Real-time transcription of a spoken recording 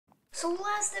So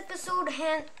last episode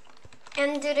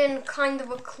ended in kind of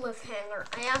a cliffhanger.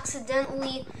 I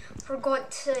accidentally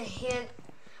forgot to hit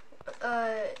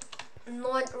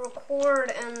not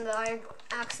record, and I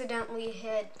accidentally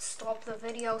hit stop the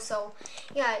video. So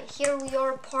yeah, here we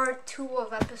are, part 2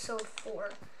 of episode 4.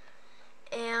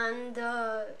 And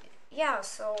yeah,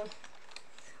 so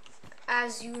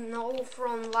as you know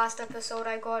from last episode,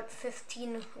 I got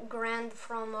 15 grand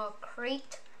from a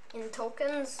crate in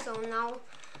tokens. So now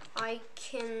I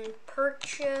can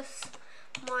purchase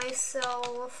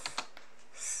myself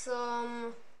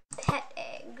some pet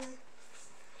eggs.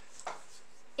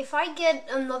 If I get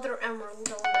another emerald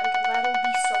elemental, that'll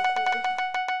be so cool.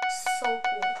 So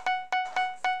cool.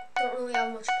 Don't really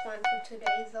have much planned for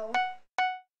today though.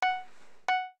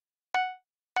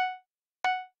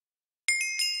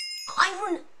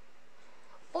 Iron!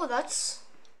 Oh, that's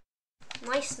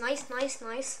nice.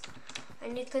 I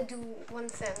need to do one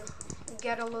thing.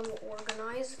 Get a little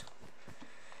organized.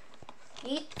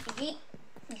 Yeet,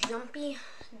 jumping.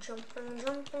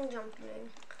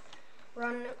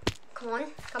 Run, come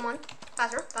on,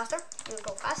 faster. You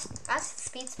go fast,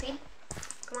 speed.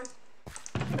 Come on.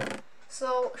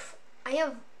 So, I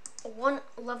have one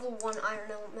level 1 iron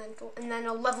elemental, and then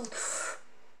a level...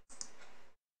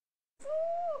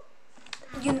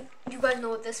 You guys know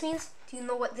what this means? Do you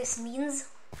know what this means?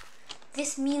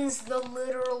 This means the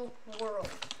literal world.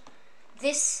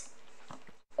 It's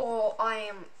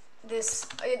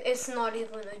not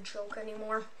even a joke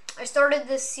anymore. I started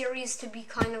this series to be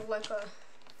kind of like a,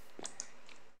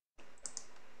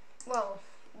 well,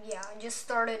 yeah, I just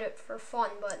started it for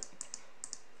fun, but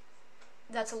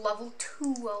that's a level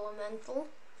 2 elemental.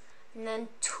 And then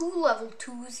 2 level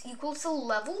 2s equals a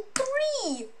level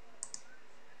 3.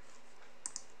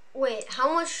 Wait,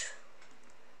 how much?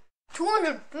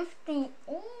 250.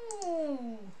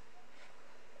 Ooh.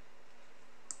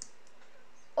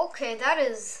 Okay, that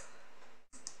is...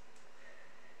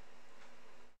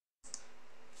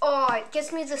 Oh, it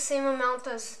gets me the same amount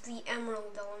as the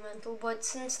emerald elemental, but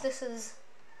since this is...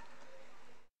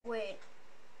 Wait.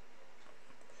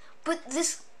 But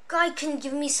this guy can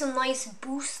give me some nice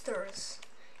boosters.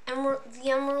 The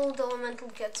emerald elemental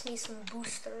gets me some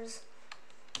boosters.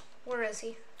 Where is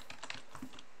he?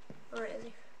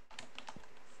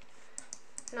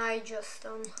 And I just,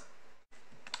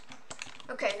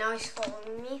 okay, now he's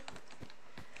following me.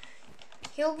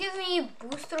 He'll give me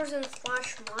boosters in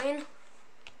Slash Mine,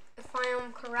 if I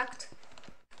am correct.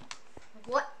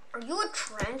 What? Are you a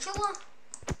tarantula?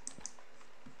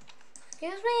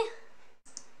 Excuse me?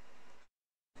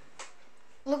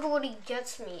 Look at what he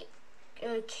gets me.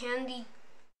 Candy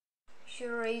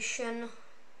curation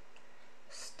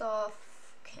stuff.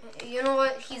 You know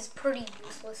what? He's pretty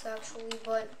useless actually,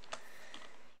 but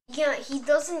yeah, he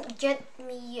doesn't get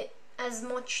me as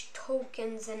much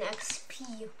tokens and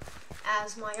XP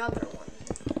as my other one.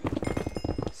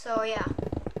 So yeah.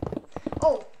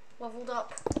 Oh, leveled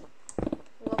up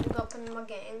in my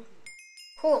gang.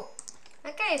 Cool.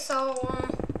 Okay, so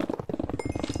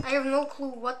I have no clue.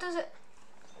 What does it?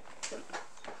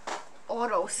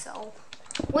 Auto sell.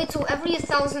 Wait, so every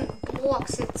 1,000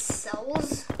 blocks it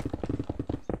sells?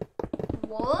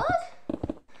 What?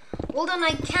 Well then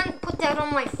I can't put that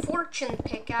on my fortune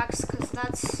pickaxe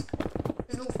because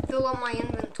it'll fill up my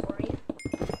inventory.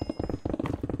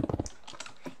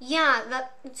 Yeah,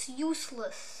 it's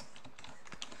useless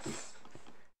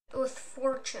with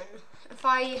fortune. If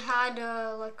I had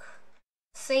like,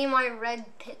 say my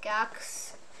red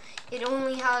pickaxe, it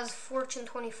only has fortune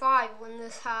 25 when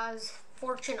this has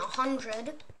fortune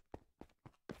 100.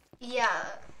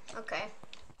 Yeah, okay.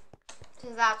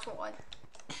 So that's what.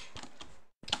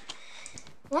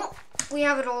 Well, we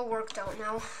have it all worked out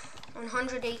now.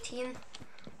 118.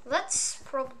 That's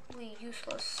probably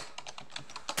useless.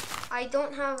 I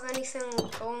don't have anything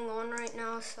going on right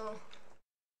now, so...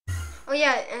 Oh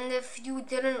yeah, and if you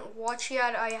didn't watch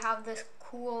yet, I have this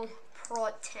cool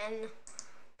Prot 10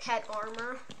 pet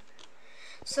armor.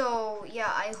 So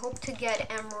yeah, I hope to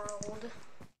get emerald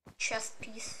chest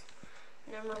piece.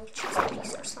 An emerald chest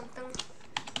piece or something.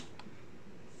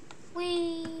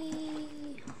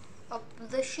 Whee! Up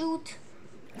the chute.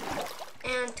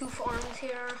 And 2 farms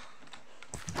here.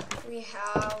 We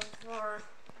have our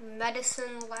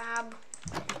medicine lab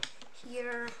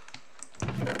here.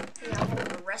 We have all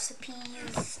the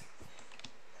recipes.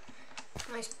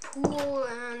 Nice pool,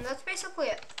 and that's basically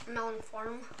it. Melon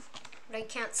farm. But I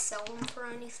can't sell them for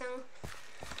anything.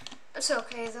 That's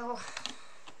okay though.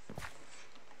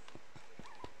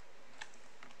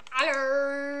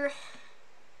 Hello.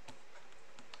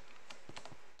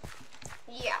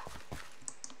 Yeah.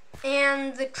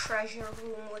 And the treasure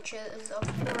room, which is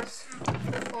of course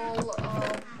full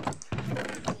of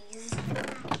these.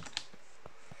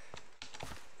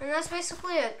 And that's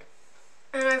basically it.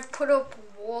 And I've put up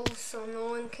walls so no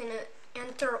one can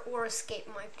enter or escape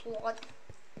my plot.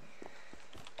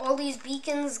 All these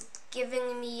beacons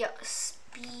giving me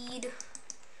speed,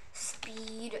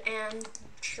 and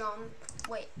jump.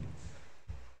 Wait.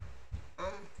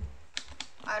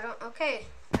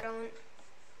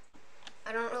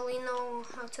 I don't really know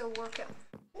how to work it.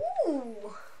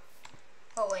 Ooh.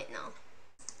 Oh wait, no.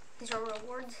 These are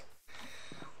rewards.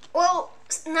 Well,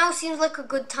 now seems like a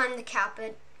good time to cap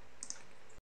it.